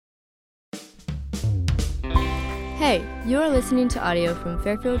Hey, you are listening to audio from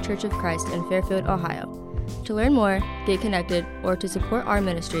Fairfield Church of Christ in Fairfield, Ohio. To learn more, get connected, or to support our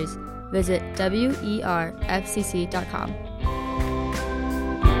ministries, visit werfcc.com.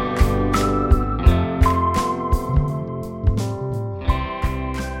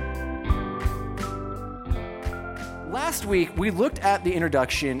 Last week, we looked at the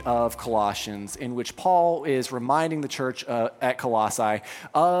introduction of Colossians, in which Paul is reminding the church at Colossae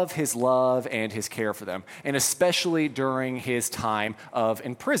of his love and his care for them, and especially during his time of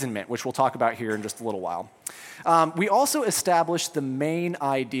imprisonment, which we'll talk about here in just a little while. We also established the main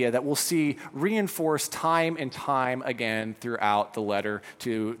idea that we'll see reinforced time and time again throughout the letter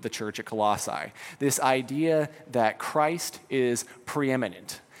to the church at Colossae. This idea that Christ is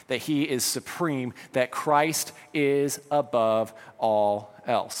preeminent, that he is supreme, that Christ is above all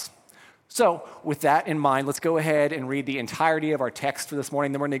else. So with that in mind, let's go ahead and read the entirety of our text for this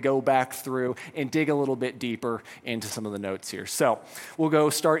morning. Then we're going to go back through and dig a little bit deeper into some of the notes here. So we'll go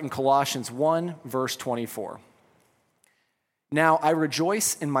start in Colossians 1, verse 24. Now I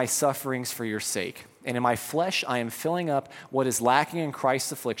rejoice in my sufferings for your sake, and in my flesh I am filling up what is lacking in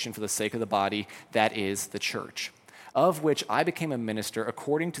Christ's affliction for the sake of the body, that is the church, of which I became a minister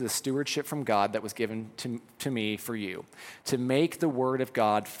according to the stewardship from God that was given to me for you, to make the word of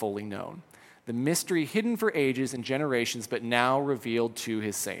God fully known, the mystery hidden for ages and generations, but now revealed to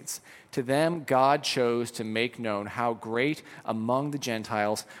his saints. To them God chose to make known how great among the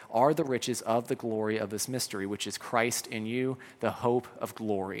Gentiles are the riches of the glory of this mystery, which is Christ in you, the hope of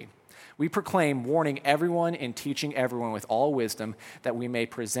glory. We proclaim, warning everyone and teaching everyone with all wisdom, that we may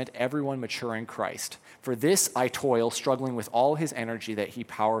present everyone mature in Christ. For this I toil, struggling with all his energy that he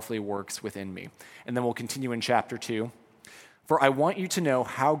powerfully works within me. And then we'll continue in chapter 2. For I want you to know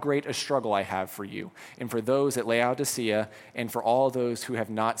how great a struggle I have for you, and for those at Laodicea, and for all those who have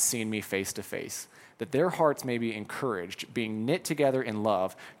not seen me face to face, that their hearts may be encouraged, being knit together in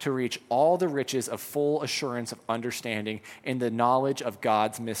love, to reach all the riches of full assurance of understanding in the knowledge of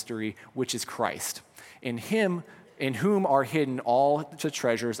God's mystery, which is Christ. In him, in whom are hidden all the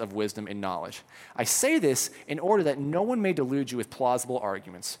treasures of wisdom and knowledge. I say this in order that no one may delude you with plausible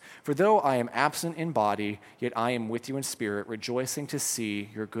arguments. For though I am absent in body, yet I am with you in spirit, rejoicing to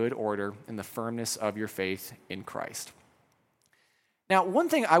see your good order and the firmness of your faith in Christ. Now, one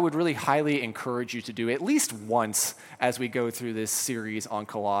thing I would really highly encourage you to do, at least once as we go through this series on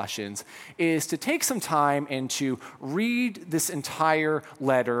Colossians, is to take some time and to read this entire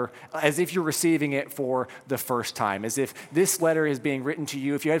letter as if you're receiving it for the first time, as if this letter is being written to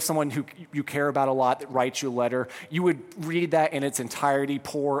you. If you have someone who you care about a lot that writes you a letter, you would read that in its entirety,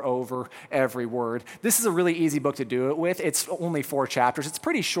 pore over every word. This is a really easy book to do it with. It's only 4 chapters. It's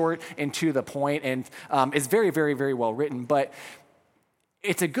pretty short and to the point, and it's very, very, very well written, but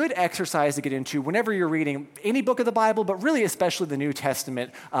it's a good exercise to get into whenever you're reading any book of the Bible, but really especially the New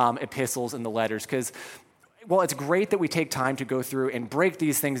Testament epistles and the letters, because while it's great that we take time to go through and break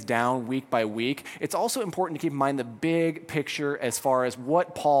these things down week by week, it's also important to keep in mind the big picture as far as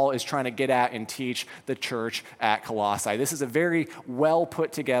what Paul is trying to get at and teach the church at Colossae. This is a very well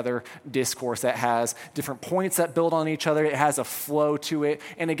put together discourse that has different points that build on each other. It has a flow to it.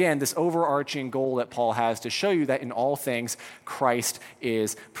 And again, this overarching goal that Paul has to show you that in all things, Christ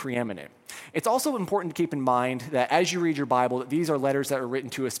is preeminent. It's also important to keep in mind that as you read your Bible, that these are letters that are written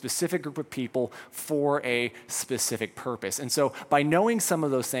to a specific group of people for a specific purpose. And so by knowing some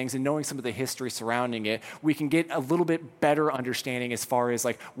of those things and knowing some of the history surrounding it, we can get a little bit better understanding as far as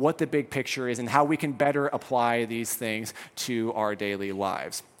like what the big picture is and how we can better apply these things to our daily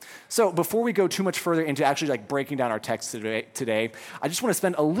lives. So before we go too much further into actually like breaking down our text today, I just want to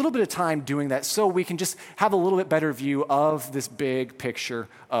spend a little bit of time doing that so we can just have a little bit better view of this big picture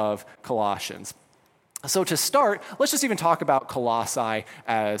of Colossians. So to start, let's just even talk about Colossae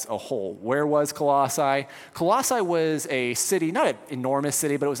as a whole. Where was Colossae? Colossae was a city, not an enormous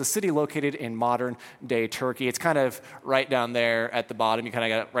city, but it was a city located in modern-day Turkey. It's kind of right down there at the bottom. You kind of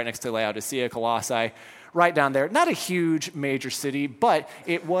got it right next to Laodicea, Colossae. Right down there. Not a huge major city, but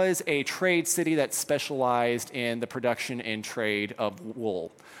it was a trade city that specialized in the production and trade of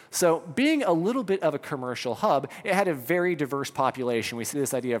wool. So being a little bit of a commercial hub, it had a very diverse population. We see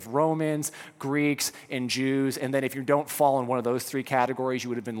this idea of Romans, Greeks, and Jews, and then if you don't fall in one of those 3 categories, you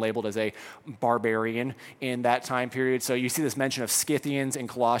would have been labeled as a barbarian in that time period. So you see this mention of Scythians in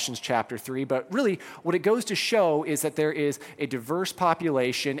Colossians chapter 3, but really what it goes to show is that there is a diverse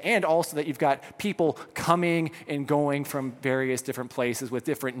population and also that you've got people coming and going from various different places with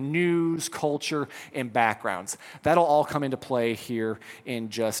different news, culture, and backgrounds. That'll all come into play here in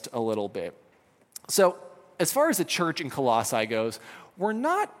just a little bit. So as far as the church in Colossae goes, we're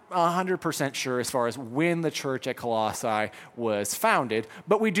not 100% sure as far as when the church at Colossae was founded,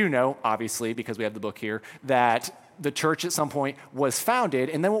 but we do know, obviously, because we have the book here, that the church at some point was founded.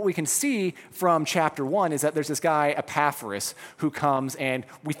 And then what we can see from chapter 1 is that there's this guy, Epaphras, who comes and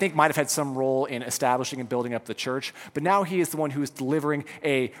we think might have had some role in establishing and building up the church. But now he is the one who is delivering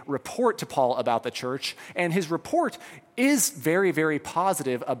a report to Paul about the church. And his report is very, very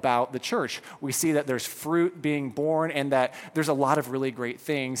positive about the church. We see that there's fruit being born and that there's a lot of really great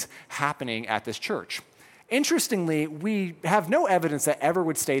things happening at this church. Interestingly, we have no evidence that ever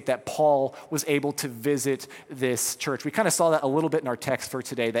would state that Paul was able to visit this church. We kind of saw that a little bit in our text for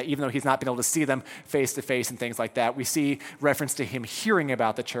today, that even though he's not been able to see them face to face and things like that, we see reference to him hearing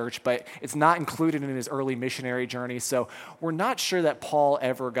about the church, but it's not included in his early missionary journey. So we're not sure that Paul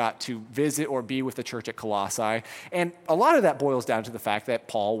ever got to visit or be with the church at Colossae. And a lot of that boils down to the fact that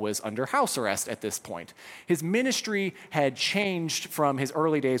Paul was under house arrest at this point. His ministry had changed from his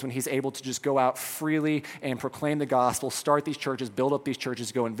early days when he's able to just go out freely and proclaim the gospel, start these churches, build up these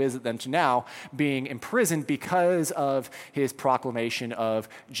churches, go and visit them, to now being imprisoned because of his proclamation of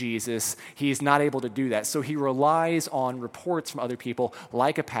Jesus. He's not able to do that. So he relies on reports from other people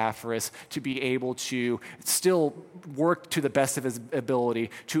like Epaphras to be able to still work to the best of his ability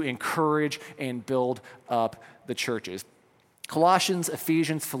to encourage and build up the churches. Colossians,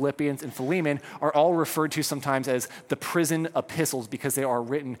 Ephesians, Philippians, and Philemon are all referred to sometimes as the prison epistles because they are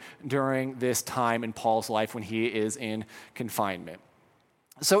written during this time in Paul's life when he is in confinement.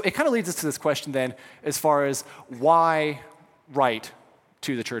 So it kind of leads us to this question then as far as why write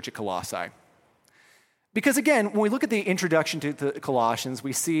to the church at Colossae? Because again, when we look at the introduction to the Colossians,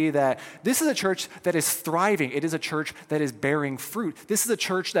 we see that this is a church that is thriving. It is a church that is bearing fruit. This is a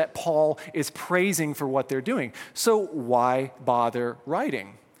church that Paul is praising for what they're doing. So why bother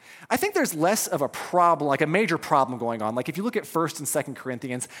writing? I think there's less of a problem, like a major problem going on. Like if you look at 1st and 2nd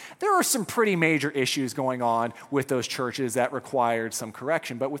Corinthians, there are some pretty major issues going on with those churches that required some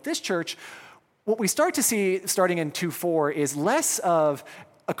correction. But with this church, what we start to see starting in 2:4 is less of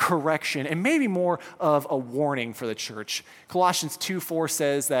a correction and maybe more of a warning for the church. Colossians 2:4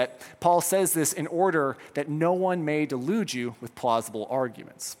 says that Paul says this in order that no one may delude you with plausible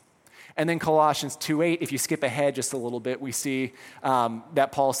arguments. And then Colossians 2:8, if you skip ahead just a little bit, we see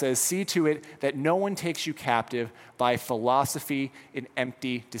that Paul says, see to it that no one takes you captive by philosophy and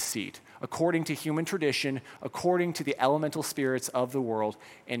empty deceit, according to human tradition, according to the elemental spirits of the world,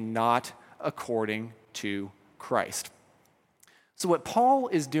 and not according to Christ. So what Paul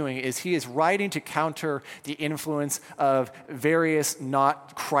is doing is he is writing to counter the influence of various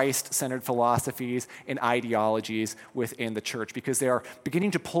not Christ-centered philosophies and ideologies within the church because they are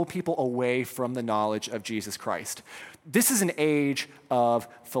beginning to pull people away from the knowledge of Jesus Christ. This is an age of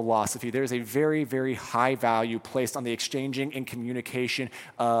philosophy. There is a very, very high value placed on the exchanging and communication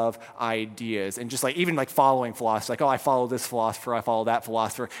of ideas. And just like even like following philosophy, like, oh, I follow this philosopher, I follow that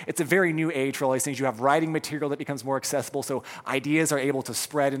philosopher. It's a very new age for all these things. You have writing material that becomes more accessible, so ideas are able to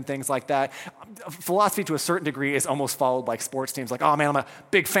spread and things like that. Philosophy to a certain degree is almost followed like sports teams. Like, oh man, I'm a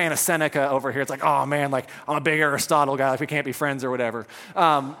big fan of Seneca over here. It's like, oh man, like I'm a big Aristotle guy, like we can't be friends or whatever.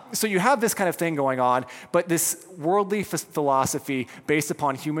 So you have this kind of thing going on, but this worldly philosophy based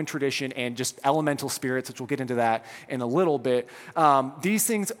upon human tradition and just elemental spirits, which we'll get into that in a little bit, these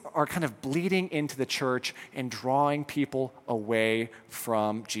things are kind of bleeding into the church and drawing people away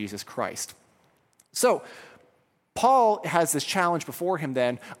from Jesus Christ. So Paul has this challenge before him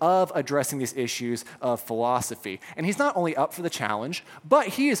then of addressing these issues of philosophy. And he's not only up for the challenge, but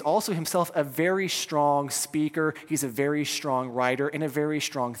he is also himself a very strong speaker. He's a very strong writer and a very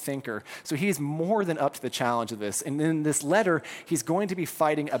strong thinker. So he's more than up to the challenge of this. And in this letter, he's going to be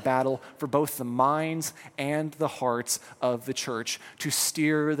fighting a battle for both the minds and the hearts of the church to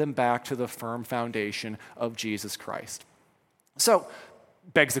steer them back to the firm foundation of Jesus Christ. So,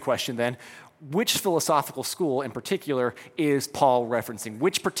 begs the question then, which philosophical school in particular is Paul referencing?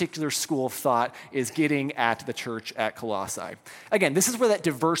 Which particular school of thought is getting at the church at Colossae? Again, this is where that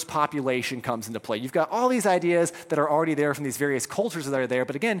diverse population comes into play. You've got all these ideas that are already there from these various cultures that are there,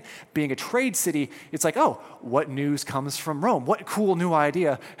 but again, being a trade city, it's like, oh, what news comes from Rome? What cool new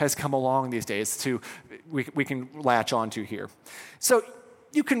idea has come along these days we can latch onto here? So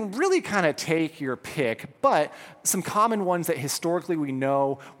you can really kind of take your pick, but some common ones that historically we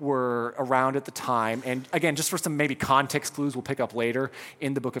know were around at the time, and again, just for some maybe context clues we'll pick up later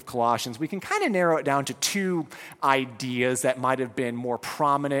in the book of Colossians, we can kind of narrow it down to two ideas that might have been more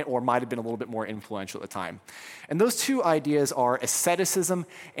prominent or might have been a little bit more influential at the time. And those two ideas are asceticism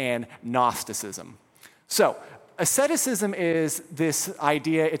and Gnosticism. So, asceticism is this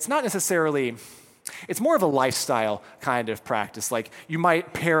idea, it's not necessarily It's more of a lifestyle kind of practice. Like you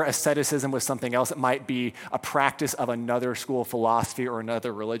might pair asceticism with something else. It might be a practice of another school of philosophy or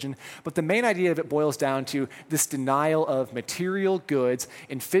another religion. But the main idea of it boils down to this denial of material goods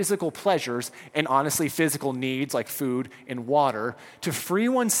and physical pleasures, and honestly physical needs like food and water, to free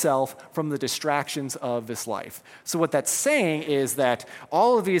oneself from the distractions of this life. So what that's saying is that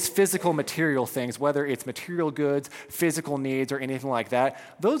all of these physical material things, whether it's material goods, physical needs, or anything like that,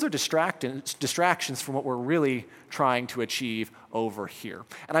 those are distractions from what we're really trying to achieve over here.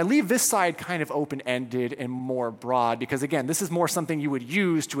 And I leave this side kind of open-ended and more broad because, again, this is more something you would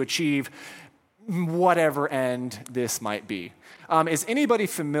use to achieve whatever end this might be. Is anybody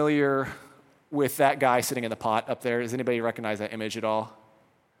familiar with that guy sitting in the pot up there? Does anybody recognize that image at all?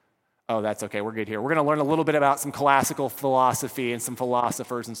 Oh, that's okay. We're good here. We're going to learn a little bit about some classical philosophy and some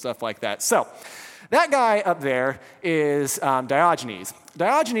philosophers and stuff like that. So that guy up there is Diogenes.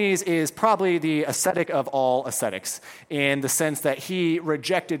 Diogenes is probably the ascetic of all ascetics in the sense that he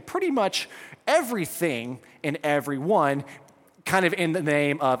rejected pretty much everything and everyone kind of in the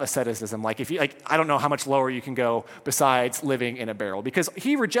name of asceticism. Like I don't know how much lower you can go besides living in a barrel, because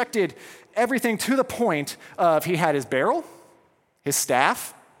he rejected everything to the point of he had his barrel, his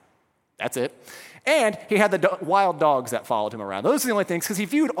staff, that's it. And he had the wild dogs that followed him around. Those are the only things, because he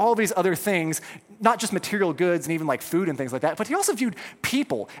viewed all these other things, not just material goods and even like food and things like that, but he also viewed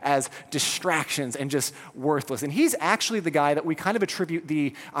people as distractions and just worthless. And he's actually the guy that we kind of attribute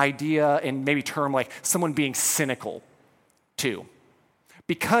the idea and maybe term like someone being cynical to,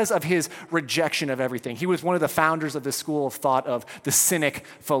 because of his rejection of everything. He was one of the founders of this school of thought of the Cynic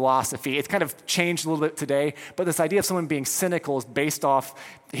philosophy. It's kind of changed a little bit today, but this idea of someone being cynical is based off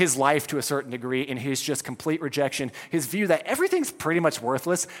his life to a certain degree and his just complete rejection, his view that everything's pretty much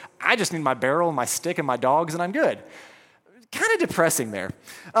worthless. I just need my barrel and my stick and my dogs and I'm good. Kind of depressing there.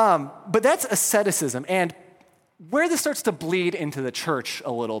 But that's asceticism. And where this starts to bleed into the church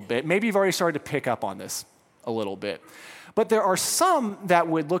a little bit, maybe you've already started to pick up on this a little bit. But there are some that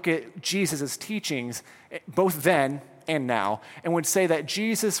would look at Jesus' teachings, both then and now, and would say that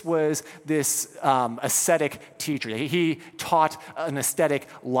Jesus was this ascetic teacher. He taught an ascetic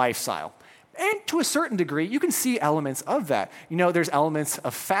lifestyle. And to a certain degree, you can see elements of that. You know, there's elements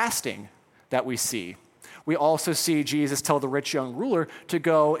of fasting that we see. We also see Jesus tell the rich young ruler to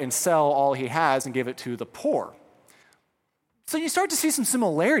go and sell all he has and give it to the poor. So you start to see some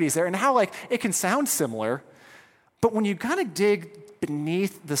similarities there and how it can sound similar. But when you kind of dig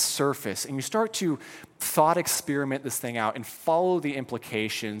beneath the surface and you start to thought experiment this thing out and follow the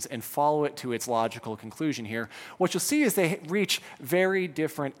implications and follow it to its logical conclusion here, what you'll see is they reach very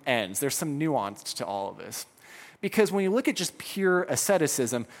different ends. There's some nuance to all of this. Because when you look at just pure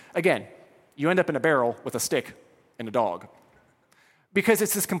asceticism, again, you end up in a barrel with a stick and a dog. Because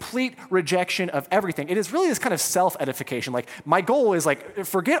it's this complete rejection of everything. It is really this kind of self-edification. Like, my goal is,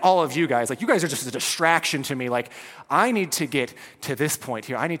 forget all of you guys. You guys are just a distraction to me. I need to get to this point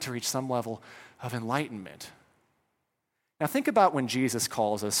here. I need to reach some level of enlightenment. Now, think about when Jesus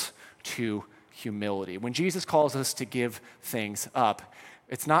calls us to humility. When Jesus calls us to give things up,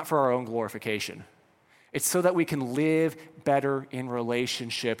 it's not for our own glorification. It's so that we can live better in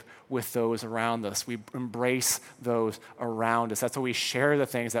relationship with those around us. We embrace those around us. That's why we share the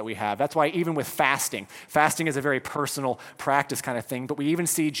things that we have. That's why even with fasting is a very personal practice kind of thing, but we even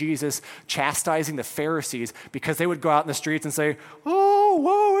see Jesus chastising the Pharisees because they would go out in the streets and say, "Oh,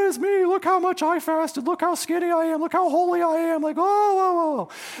 woe is me, look how much I fasted, look how skinny I am, look how holy I am, whoa, whoa, whoa."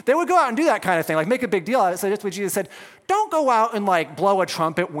 They would go out and do that kind of thing, make a big deal out of it. So that's what Jesus said, don't go out and blow a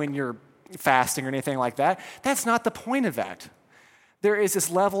trumpet when you're fasting or anything like that. That's not the point of that. There is this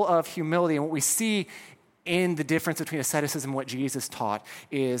level of humility, and what we see in the difference between asceticism and what Jesus taught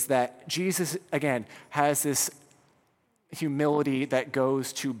is that Jesus, again, has this humility that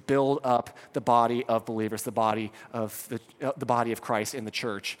goes to build up the body of believers, the body of Christ in the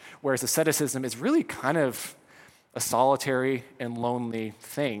church, whereas asceticism is really kind of a solitary and lonely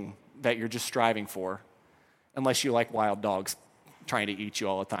thing that you're just striving for, unless you like wild dogs trying to eat you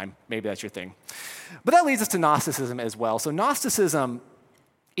all the time. Maybe that's your thing. But that leads us to Gnosticism as well. So Gnosticism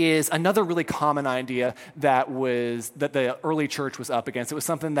is another really common idea that the early church was up against. It was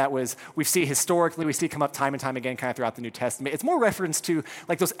something that we see historically, we see come up time and time again kind of throughout the New Testament. It's more reference to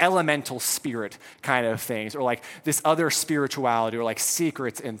those elemental spirit kind of things, or this other spirituality, or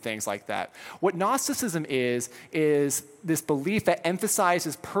secrets and things like that. What Gnosticism is this belief that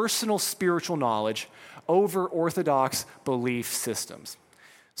emphasizes personal spiritual knowledge over orthodox belief systems.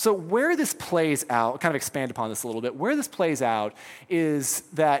 So where this plays out, kind of expand upon this a little bit, where this plays out is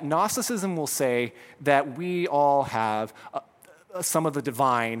that Gnosticism will say that we all have some of the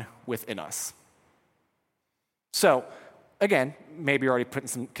divine within us. So, again, maybe you're already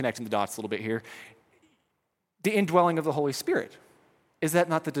connecting the dots a little bit here. The indwelling of the Holy Spirit, is that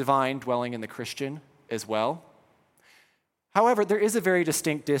not the divine dwelling in the Christian as well? However, there is a very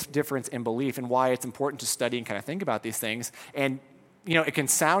distinct difference in belief and why it's important to study and kind of think about these things. And, it can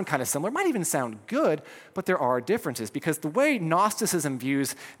sound kind of similar, it might even sound good, but there are differences because the way Gnosticism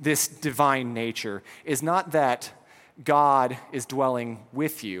views this divine nature is not that God is dwelling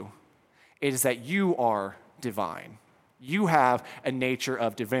with you, it is that you are divine. You have a nature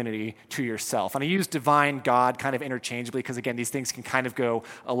of divinity to yourself. And I use divine, God kind of interchangeably because, again, these things can kind of go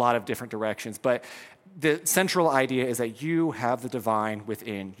a lot of different directions. But the central idea is that you have the divine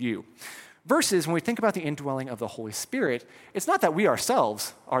within you. Versus when we think about the indwelling of the Holy Spirit, it's not that we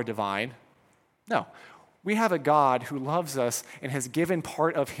ourselves are divine. No. We have a God who loves us and has given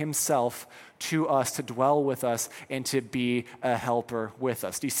part of himself to us to dwell with us and to be a helper with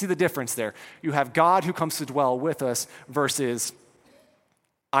us. Do you see the difference there? You have God who comes to dwell with us versus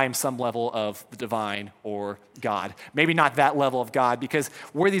I am some level of the divine or God. Maybe not that level of God, because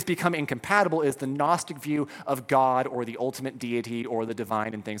where these become incompatible is the Gnostic view of God or the ultimate deity or the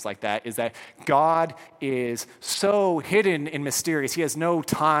divine and things like that, is that God is so hidden and mysterious. He has no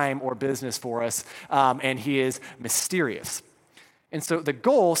time or business for us, and he is mysterious. And so the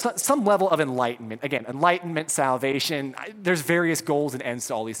goal, some level of enlightenment, again, enlightenment, salvation, there's various goals and ends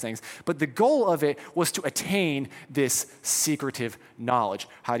to all these things, but the goal of it was to attain this secretive knowledge.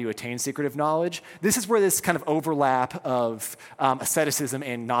 How do you attain secretive knowledge? This is where this kind of overlap of asceticism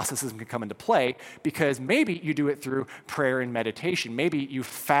and Gnosticism can come into play, because maybe you do it through prayer and meditation. Maybe you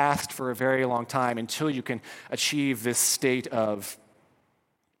fast for a very long time until you can achieve this state of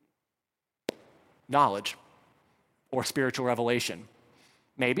knowledge or spiritual revelation.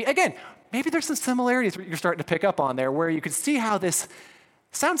 Maybe there's some similarities you're starting to pick up on there where you could see how this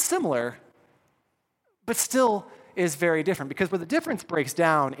sounds similar, but still is very different. Because where the difference breaks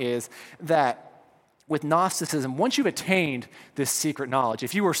down is that with Gnosticism, once you've attained this secret knowledge,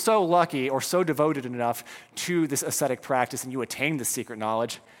 if you were so lucky or so devoted enough to this ascetic practice and you attained this secret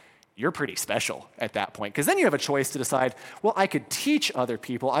knowledge, you're pretty special at that point. Because then you have a choice to decide, well, I could teach other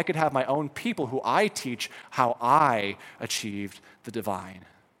people. I could have my own people who I teach how I achieved the divine.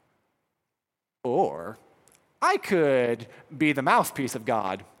 Or I could be the mouthpiece of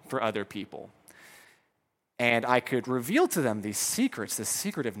God for other people. And I could reveal to them these secrets, this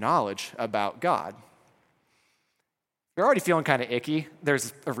secretive knowledge about God. You're already feeling kind of icky.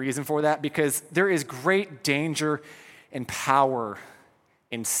 There's a reason for that, because there is great danger and power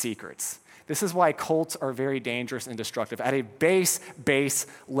in secrets. This is why cults are very dangerous and destructive. At a base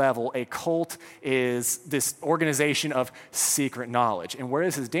level, a cult is this organization of secret knowledge. And where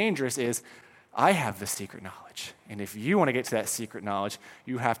this is dangerous is, I have the secret knowledge. And if you want to get to that secret knowledge,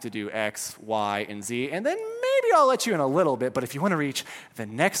 you have to do X, Y, and Z. And then maybe I'll let you in a little bit, but if you want to reach the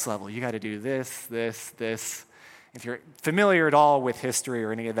next level, you got to do this, this, this. If you're familiar at all with history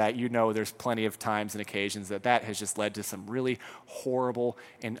or any of that, you know there's plenty of times and occasions that has just led to some really horrible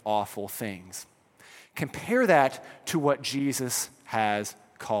and awful things. Compare that to what Jesus has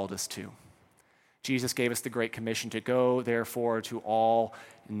called us to. Jesus gave us the Great Commission to go, therefore, to all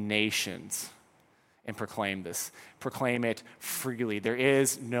nations and proclaim this. Proclaim it freely. There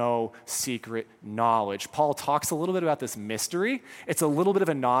is no secret knowledge. Paul talks a little bit about this mystery. It's a little bit of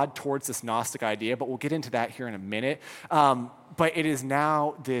a nod towards this Gnostic idea, but we'll get into that here in a minute. But it is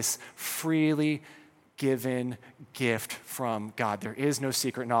now this freely given gift from God. There is no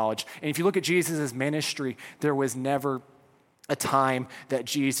secret knowledge. And if you look at Jesus' ministry, there was never a time that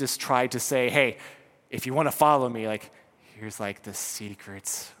Jesus tried to say, hey, if you want to follow me, here's the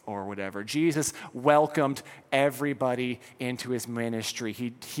secrets or whatever. Jesus welcomed everybody into his ministry.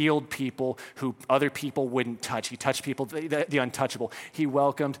 He healed people who other people wouldn't touch. He touched people, the untouchable. He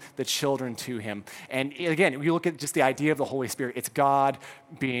welcomed the children to him. And again, you look at just the idea of the Holy Spirit. It's God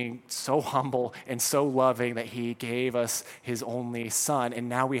being so humble and so loving that he gave us his only Son, and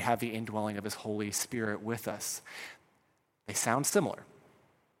now we have the indwelling of his Holy Spirit with us. They sound similar,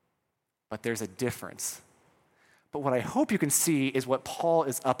 but there's a difference. But what I hope you can see is what Paul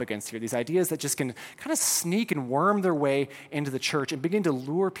is up against here, these ideas that just can kind of sneak and worm their way into the church and begin to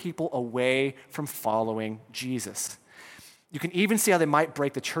lure people away from following Jesus. You can even see how they might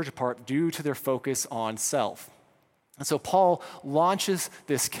break the church apart due to their focus on self. And so Paul launches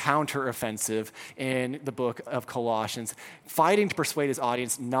this counteroffensive in the book of Colossians, fighting to persuade his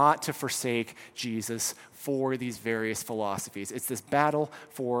audience not to forsake Jesus for these various philosophies. It's this battle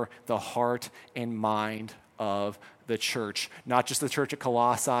for the heart and mind of the church, not just the church at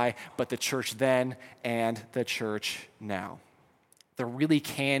Colossae, but the church then and the church now. There really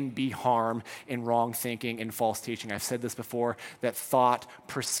can be harm in wrong thinking and false teaching. I've said this before, that thought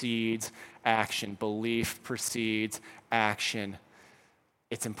precedes action. Belief precedes action.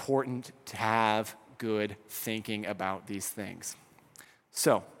 It's important to have good thinking about these things.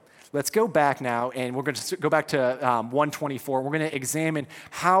 So let's go back now, and we're going to go back to 124. We're going to examine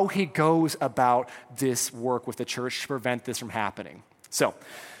how he goes about this work with the church to prevent this from happening. So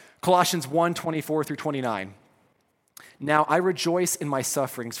Colossians 1:24 through 29. Now I rejoice in my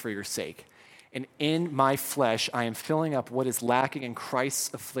sufferings for your sake, and in my flesh I am filling up what is lacking in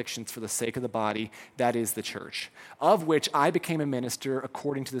Christ's afflictions for the sake of the body, that is the church, of which I became a minister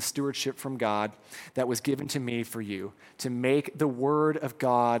according to the stewardship from God that was given to me for you, to make the word of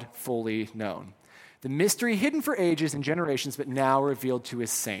God fully known. The mystery hidden for ages and generations, but now revealed to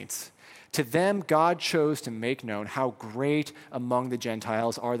his saints. To them God chose to make known how great among the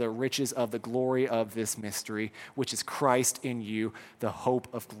Gentiles are the riches of the glory of this mystery, which is Christ in you, the hope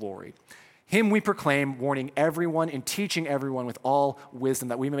of glory. Him we proclaim, warning everyone and teaching everyone with all wisdom,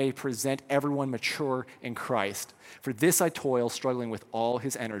 that we may present everyone mature in Christ. For this I toil, struggling with all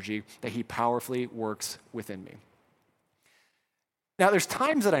his energy, that he powerfully works within me. Now, there's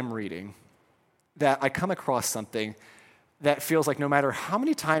times that I'm reading that I come across something that feels like no matter how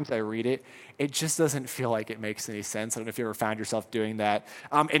many times I read it, it just doesn't feel like it makes any sense. I don't know if you ever found yourself doing that.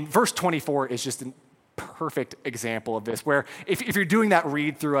 And verse 24 is just a perfect example of this, where if you're doing that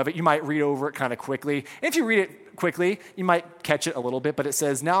read through of it, you might read over it kind of quickly. If you read it quickly, you might catch it a little bit, but it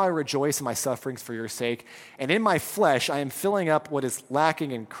says, now I rejoice in my sufferings for your sake, and in my flesh I am filling up what is lacking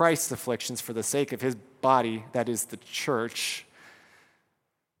in Christ's afflictions for the sake of his body, that is the church.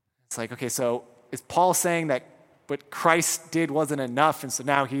 It's like, okay, so is Paul saying that what Christ did wasn't enough, and so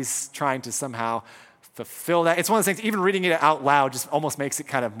now he's trying to somehow fulfill that? It's one of those things, even reading it out loud just almost makes it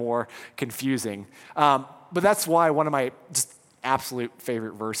kind of more confusing. But that's why one of my just absolute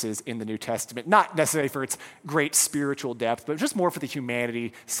favorite verses in the New Testament, not necessarily for its great spiritual depth, but just more for the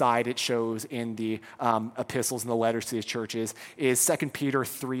humanity side it shows in the epistles and the letters to these churches, is 2 Peter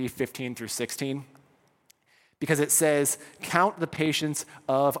 3:15 through 16. Because it says, count the patience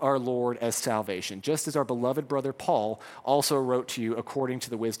of our Lord as salvation, just as our beloved brother Paul also wrote to you according to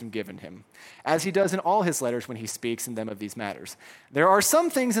the wisdom given him, as he does in all his letters when he speaks in them of these matters. There are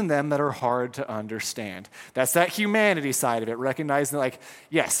some things in them that are hard to understand. That's that humanity side of it, recognizing like,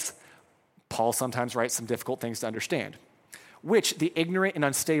 yes, Paul sometimes writes some difficult things to understand, which the ignorant and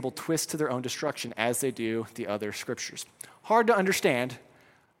unstable twist to their own destruction as they do the other scriptures. Hard to understand,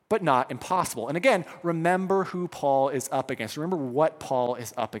 but not impossible. And again, remember who Paul is up against. Remember what Paul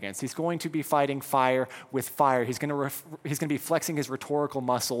is up against. He's going to be fighting fire with fire. He's going to be flexing his rhetorical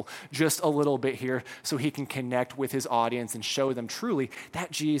muscle just a little bit here so he can connect with his audience and show them truly that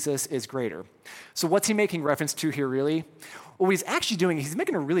Jesus is greater. So what's he making reference to here really? What he's actually doing, he's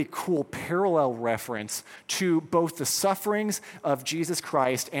making a really cool parallel reference to both the sufferings of Jesus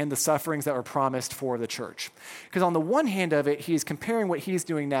Christ and the sufferings that were promised for the church. Because on the one hand of it, he's comparing what he's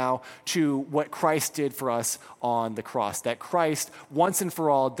doing now to what Christ did for us on the cross. That Christ, once and for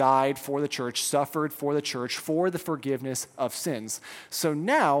all, died for the church, suffered for the church, for the forgiveness of sins. So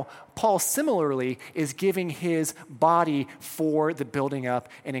now, Paul similarly is giving his body for the building up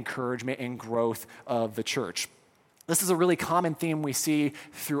and encouragement and growth of the church. This is a really common theme we see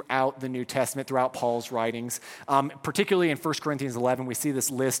throughout the New Testament, throughout Paul's writings. Particularly in 1 Corinthians 11, we see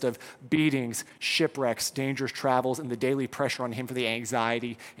this list of beatings, shipwrecks, dangerous travels, and the daily pressure on him for the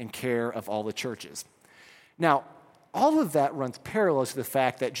anxiety and care of all the churches. Now, all of that runs parallel to the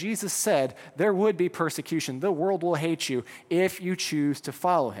fact that Jesus said there would be persecution. The world will hate you if you choose to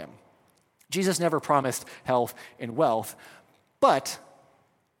follow him. Jesus never promised health and wealth, but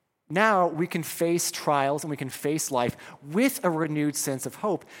now we can face trials and we can face life with a renewed sense of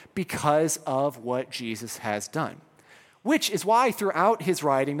hope because of what Jesus has done. Which is why throughout his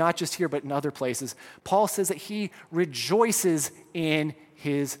writing, not just here but in other places, Paul says that he rejoices in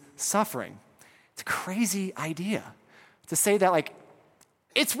his suffering. It's a crazy idea to say that, like,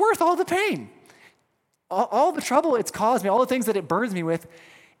 it's worth all the pain, all the trouble it's caused me, all the things that it burdens me with,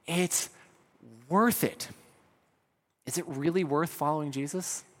 it's worth it. Is it really worth following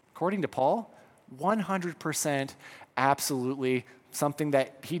Jesus? According to Paul, 100% absolutely something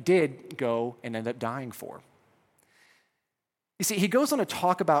that he did go and end up dying for. You see, he goes on to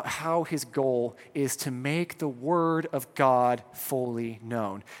talk about how his goal is to make the word of God fully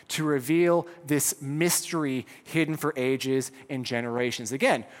known, to reveal this mystery hidden for ages and generations.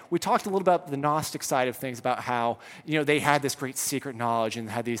 Again, we talked a little about the Gnostic side of things, about how, they had this great secret knowledge and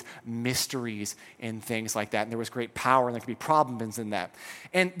had these mysteries and things like that, and there was great power, and there could be problems in that.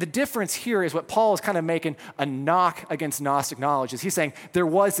 And the difference here is what Paul is kind of making a knock against Gnostic knowledge, is he's saying there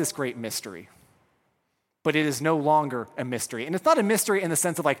was this great mystery, but it is no longer a mystery. And it's not a mystery in the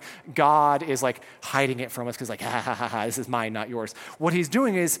sense of like God is like hiding it from us because like, ha, this is mine, not yours. What he's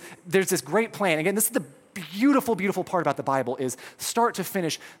doing is there's this great plan. Again, this is the beautiful, beautiful part about the Bible is start to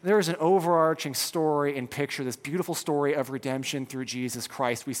finish, there is an overarching story and picture, this beautiful story of redemption through Jesus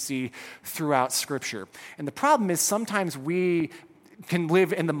Christ we see throughout Scripture. And the problem is sometimes we can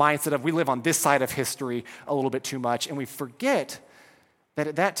live in the mindset of we live on this side of history a little bit too much, and we forget that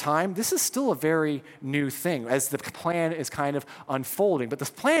at that time, this is still a very new thing as the plan is kind of unfolding. But this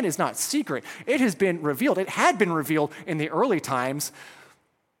plan is not secret. It has been revealed. It had been revealed in the early times,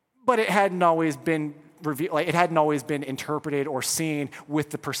 but it hadn't always been revealed, it hadn't always been interpreted or seen with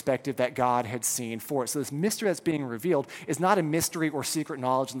the perspective that God had seen for it. So this mystery that's being revealed is not a mystery or secret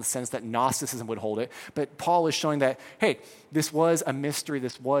knowledge in the sense that Gnosticism would hold it, but Paul is showing that, hey, this was a mystery,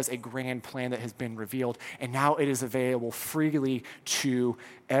 this was a grand plan that has been revealed, and now it is available freely to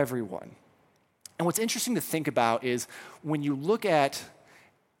everyone. And what's interesting to think about is when you look at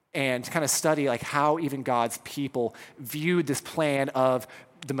and kind of study like how even God's people viewed this plan of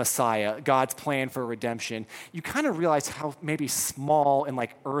the Messiah, God's plan for redemption, you kind of realize how maybe small and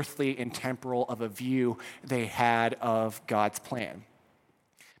like earthly and temporal of a view they had of God's plan.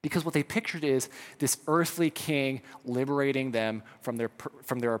 Because what they pictured is this earthly king liberating them from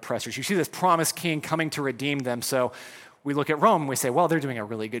their oppressors. You see this promised king coming to redeem them. So we look at Rome and we say, well, they're doing a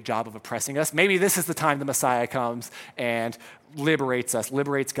really good job of oppressing us. Maybe this is the time the Messiah comes and liberates us,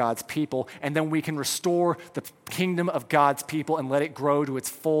 liberates God's people, and then we can restore the kingdom of God's people and let it grow to its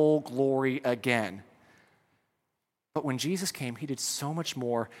full glory again. But when Jesus came, he did so much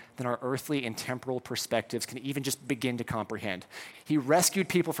more than our earthly and temporal perspectives can even just begin to comprehend. He rescued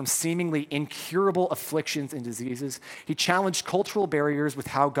people from seemingly incurable afflictions and diseases. He challenged cultural barriers with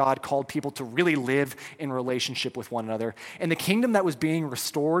how God called people to really live in relationship with one another. And the kingdom that was being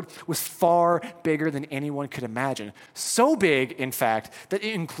restored was far bigger than anyone could imagine. So big, in fact, that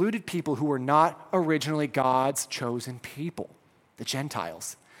it included people who were not originally God's chosen people, the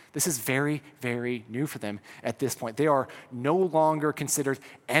Gentiles. This is very, very new for them at this point. They are no longer considered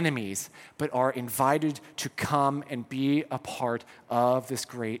enemies, but are invited to come and be a part of this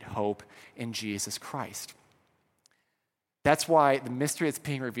great hope in Jesus Christ. That's why the mystery that's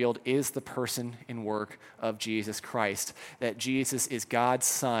being revealed is the person and work of Jesus Christ, that Jesus is God's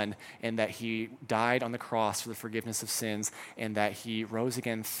Son and that he died on the cross for the forgiveness of sins and that he rose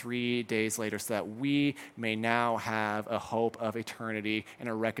again 3 days later so that we may now have a hope of eternity and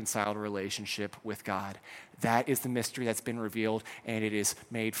a reconciled relationship with God. That is the mystery that's been revealed, and it is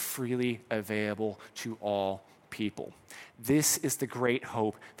made freely available to all people. This is the great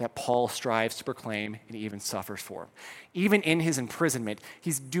hope that Paul strives to proclaim and even suffers for. Even in his imprisonment,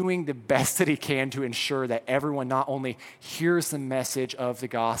 he's doing the best that he can to ensure that everyone not only hears the message of the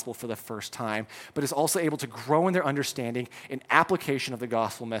gospel for the first time, but is also able to grow in their understanding and application of the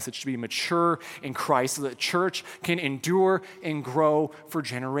gospel message to be mature in Christ so that the church can endure and grow for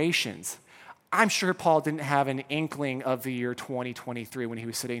generations. I'm sure Paul didn't have an inkling of the year 2023 when he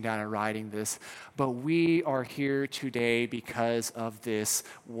was sitting down and writing this, but we are here today because of this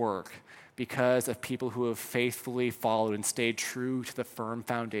work, because of people who have faithfully followed and stayed true to the firm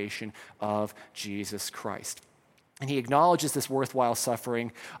foundation of Jesus Christ. And he acknowledges this worthwhile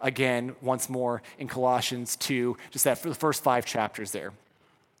suffering again, once more in Colossians 2, just that for the first 5 chapters there.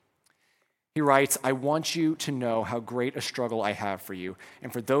 He writes, I want you to know how great a struggle I have for you,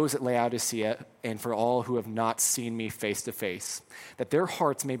 and for those at Laodicea, and for all who have not seen me face to face, that their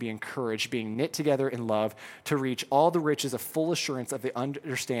hearts may be encouraged, being knit together in love, to reach all the riches of full assurance of the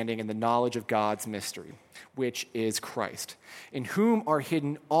understanding and the knowledge of God's mystery, which is Christ, in whom are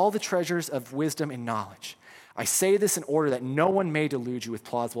hidden all the treasures of wisdom and knowledge. I say this in order that no one may delude you with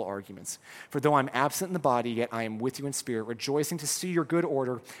plausible arguments. For though I'm absent in the body, yet I am with you in spirit, rejoicing to see your good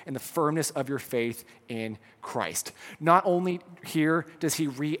order and the firmness of your faith in Christ. Not only here does he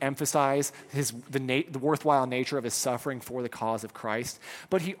re-emphasize the worthwhile nature of his suffering for the cause of Christ,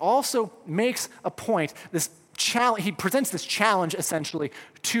 but he also makes a point, he presents this challenge essentially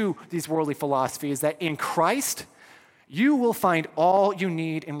to these worldly philosophies that in Christ, you will find all you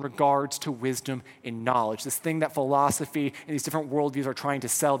need in regards to wisdom and knowledge. This thing that philosophy and these different worldviews are trying to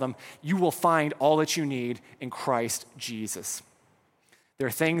sell them, you will find all that you need in Christ Jesus. There are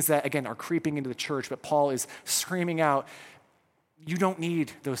things that, again, are creeping into the church, but Paul is screaming out, you don't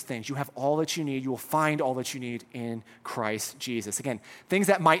need those things. You have all that you need. You will find all that you need in Christ Jesus. Again, things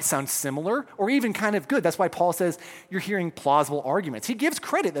that might sound similar or even kind of good. That's why Paul says you're hearing plausible arguments. He gives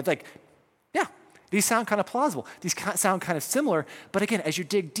credit that, like, yeah, these sound kind of plausible. These sound kind of similar. But again, as you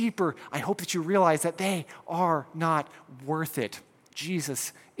dig deeper, I hope that you realize that they are not worth it.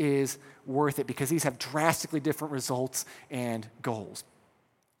 Jesus is worth it because these have drastically different results and goals.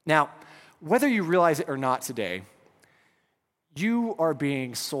 Now, whether you realize it or not today, you are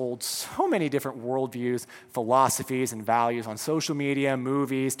being sold so many different worldviews, philosophies, and values on social media,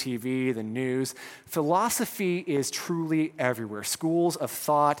 movies, TV, the news. Philosophy is truly everywhere. Schools of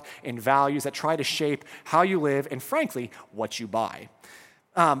thought and values that try to shape how you live and, frankly, what you buy.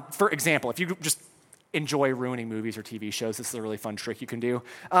 For example, if you just enjoy ruining movies or TV shows, this is a really fun trick you can do.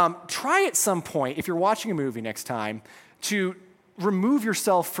 Try at some point, if you're watching a movie next time, to remove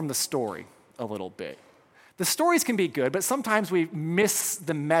yourself from the story a little bit. The stories can be good, but sometimes we miss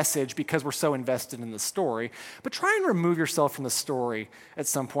the message because we're so invested in the story. But try and remove yourself from the story at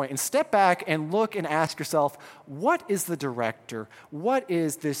some point and step back and look and ask yourself, what is the director? What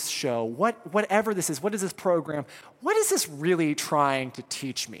is this show? Whatever this is, what is this program? What is this really trying to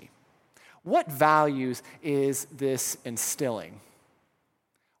teach me? What values is this instilling?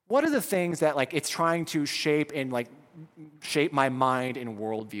 What are the things that it's trying to shape my mind and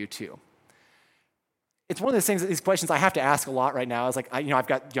worldview too? It's one of those things, these questions I have to ask a lot right now. Is I've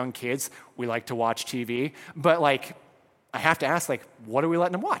got young kids. We like to watch TV. But I have to ask, what are we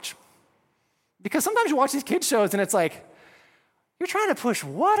letting them watch? Because sometimes you watch these kids shows and it's you're trying to push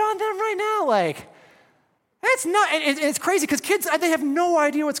what on them right now? It's not, and it's crazy because kids, they have no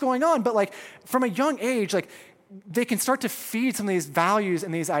idea what's going on. But from a young age, they can start to feed some of these values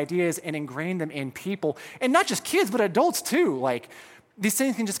and these ideas and ingrain them in people. And not just kids, but adults too. These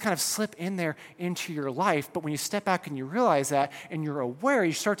things can just kind of slip in there into your life, but when you step back and you realize that and you're aware,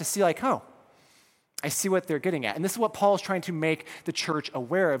 you start to see oh, I see what they're getting at. And this is what Paul is trying to make the church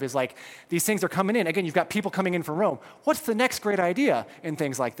aware of is these things are coming in. Again, you've got people coming in from Rome. What's the next great idea and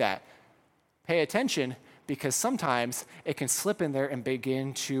things like that? Pay attention because sometimes it can slip in there and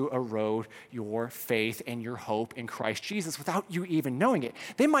begin to erode your faith and your hope in Christ Jesus without you even knowing it.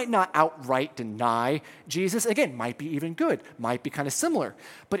 They might not outright deny Jesus. Again, might be even good, might be kind of similar,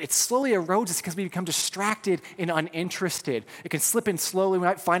 but it slowly erodes us because we become distracted and uninterested. It can slip in slowly. We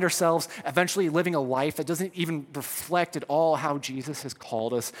might find ourselves eventually living a life that doesn't even reflect at all how Jesus has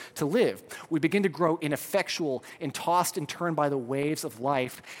called us to live. We begin to grow ineffectual and tossed and turned by the waves of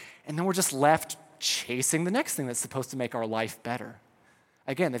life, and then we're just left chasing the next thing that's supposed to make our life better.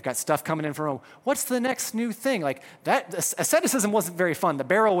 Again, they've got stuff coming in from Rome. What's the next new thing? That asceticism wasn't very fun. The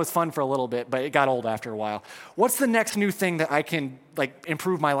barrel was fun for a little bit, but it got old after a while. What's the next new thing that I can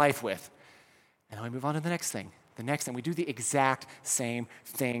improve my life with? And then we move on to the next thing. We do the exact same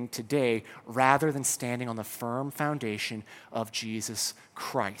thing today rather than standing on the firm foundation of Jesus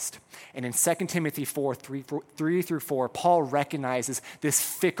Christ. And in 2 Timothy 4:3-4, Paul recognizes this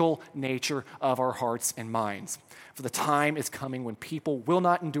fickle nature of our hearts and minds. For the time is coming when people will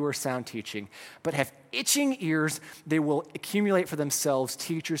not endure sound teaching, but have itching ears. They will accumulate for themselves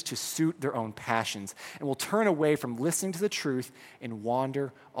teachers to suit their own passions and will turn away from listening to the truth and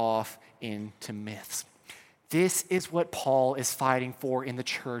wander off into myths. This is what Paul is fighting for in the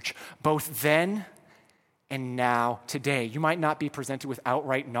church, both then and now, today. You might not be presented with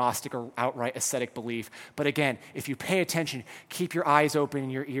outright Gnostic or outright ascetic belief, but again, if you pay attention, keep your eyes open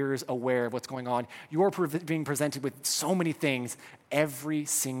and your ears aware of what's going on, you're being presented with so many things every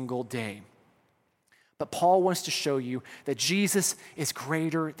single day. But Paul wants to show you that Jesus is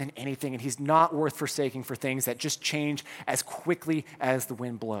greater than anything, and he's not worth forsaking for things that just change as quickly as the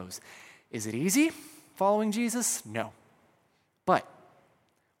wind blows. Is it easy following Jesus? No. But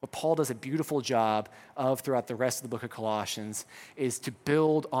what Paul does a beautiful job of throughout the rest of the book of Colossians is to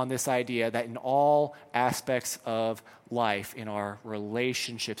build on this idea that in all aspects of life, in our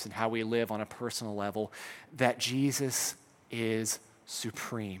relationships and how we live on a personal level, that Jesus is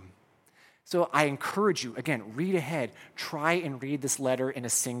supreme. So I encourage you, again, read ahead. Try and read this letter in a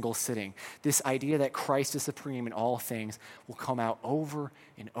single sitting. This idea that Christ is supreme in all things will come out over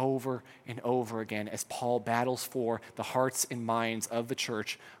and over and over again as Paul battles for the hearts and minds of the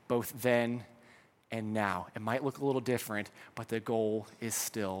church, both then and now. It might look a little different, but the goal is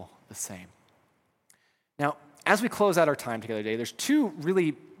still the same. Now, as we close out our time together today, there's two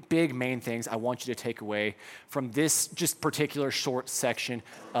really big main things I want you to take away from this just particular short section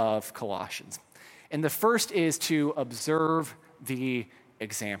of Colossians. And the first is to observe the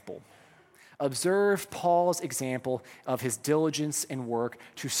example. Observe Paul's example of his diligence and work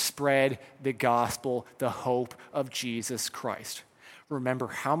to spread the gospel, the hope of Jesus Christ. Remember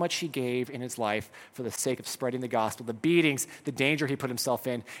how much he gave in his life for the sake of spreading the gospel, the beatings, the danger he put himself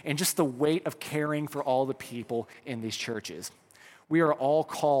in, and just the weight of caring for all the people in these churches. We are all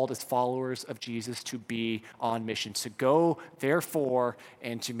called as followers of Jesus to be on mission, to go, therefore,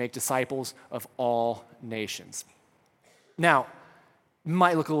 and to make disciples of all nations. Now, it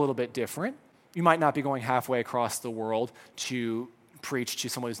might look a little bit different. You might not be going halfway across the world to preach to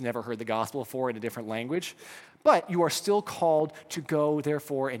someone who's never heard the gospel before in a different language. But you are still called to go,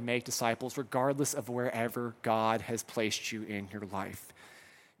 therefore, and make disciples regardless of wherever God has placed you in your life.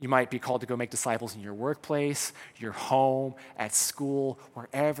 You might be called to go make disciples in your workplace, your home, at school,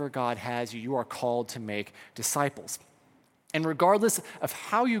 wherever God has you. You are called to make disciples. And regardless of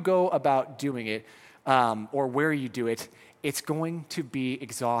how you go about doing it or where you do it, it's going to be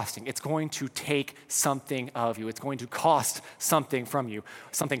exhausting. It's going to take something of you. It's going to cost something from you,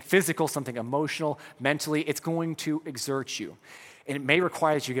 something physical, something emotional, mentally. It's going to exert you. And it may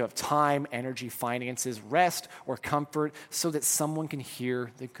require that you give up time, energy, finances, rest, or comfort so that someone can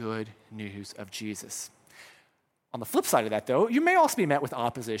hear the good news of Jesus. On the flip side of that, though, you may also be met with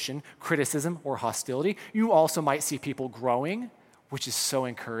opposition, criticism, or hostility. You also might see people growing, which is so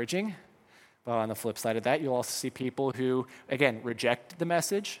encouraging. But on the flip side of that, you'll also see people who, again, reject the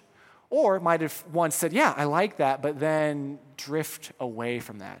message or might have once said, yeah, I like that, but then drift away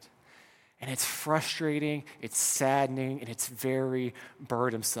from that. And it's frustrating, it's saddening, and it's very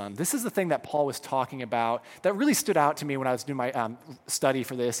burdensome. This is the thing that Paul was talking about that really stood out to me when I was doing my study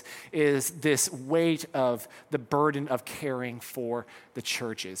for this, is this weight of the burden of caring for the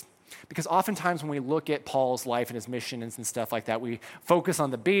churches. Because oftentimes when we look at Paul's life and his mission and stuff like that, we focus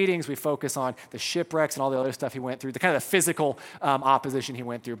on the beatings, we focus on the shipwrecks and all the other stuff he went through, the kind of the physical opposition he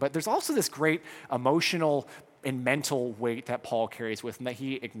went through. But there's also this great emotional and mental weight that Paul carries with him that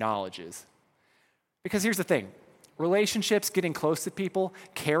he acknowledges. Because here's the thing, relationships, getting close to people,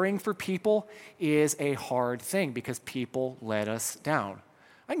 caring for people is a hard thing because people let us down.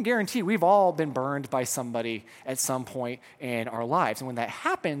 I can guarantee we've all been burned by somebody at some point in our lives. And when that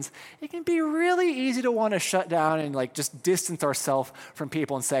happens, it can be really easy to want to shut down and just distance ourselves from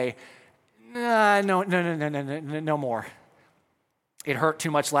people and say, no more. It hurt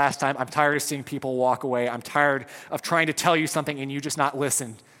too much last time. I'm tired of seeing people walk away. I'm tired of trying to tell you something and you just not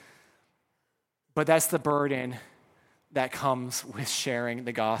listen. But that's the burden that comes with sharing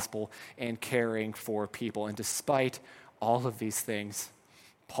the gospel and caring for people. And despite all of these things,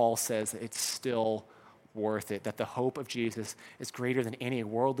 Paul says it's still worth it, that the hope of Jesus is greater than any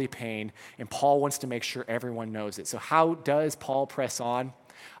worldly pain, and Paul wants to make sure everyone knows it. So how does Paul press on?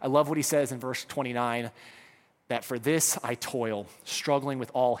 I love what he says in verse 29, that for this I toil, struggling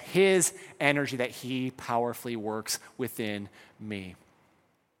with all his energy that he powerfully works within me.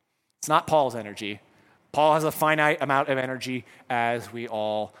 It's not Paul's energy. Paul has a finite amount of energy, as we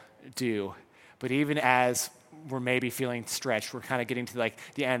all do. But even as we're maybe feeling stretched, we're kind of getting to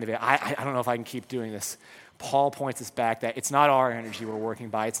the end of it. I don't know if I can keep doing this. Paul points us back that it's not our energy we're working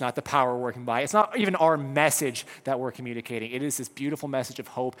by. It's not the power we're working by. It's not even our message that we're communicating. It is this beautiful message of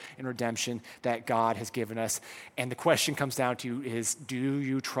hope and redemption that God has given us. And the question comes down to is, do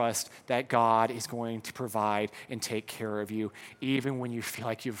you trust that God is going to provide and take care of you, even when you feel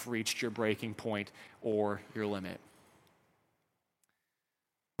like you've reached your breaking point or your limit?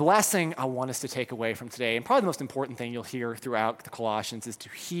 The last thing I want us to take away from today, and probably the most important thing you'll hear throughout the Colossians, is to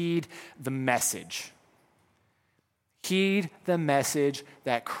heed the message. Heed the message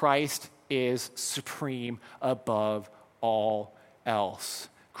that Christ is supreme above all else.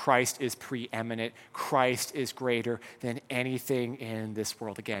 Christ is preeminent. Christ is greater than anything in this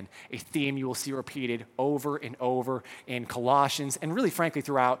world. Again, a theme you will see repeated over and over in Colossians and really, frankly,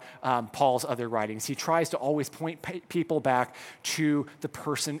 throughout Paul's other writings. He tries to always point people back to the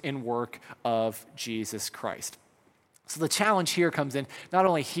person and work of Jesus Christ. So the challenge here comes in, not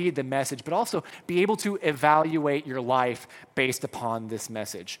only heed the message, but also be able to evaluate your life based upon this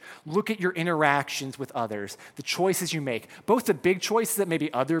message. Look at your interactions with others, the choices you make, both the big choices that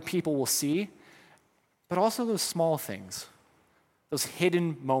maybe other people will see, but also those small things, those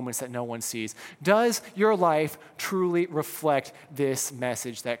hidden moments that no one sees. Does your life truly reflect this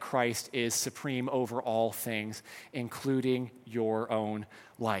message that Christ is supreme over all things, including your own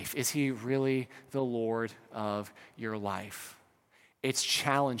life? Is he really the Lord of your life? It's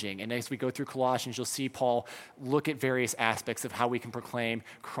challenging. And as we go through Colossians, you'll see Paul look at various aspects of how we can proclaim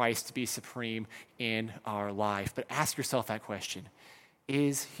Christ to be supreme in our life. But ask yourself that question.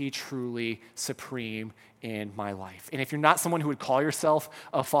 is he truly supreme in my life? And if you're not someone who would call yourself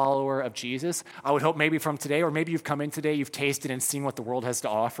a follower of Jesus, I would hope maybe from today, or maybe you've come in today, you've tasted and seen what the world has to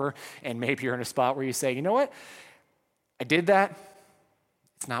offer, and maybe you're in a spot where you say, you know what? I did that.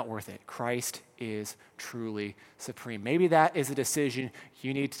 It's not worth it. Christ is truly supreme. Maybe that is a decision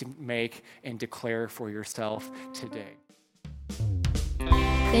you need to make and declare for yourself today.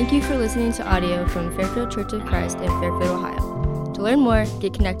 Thank you for listening to audio from Fairfield Church of Christ in Fairfield, Ohio. To learn more,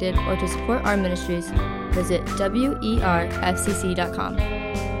 get connected, or to support our ministries, visit werfcc.com.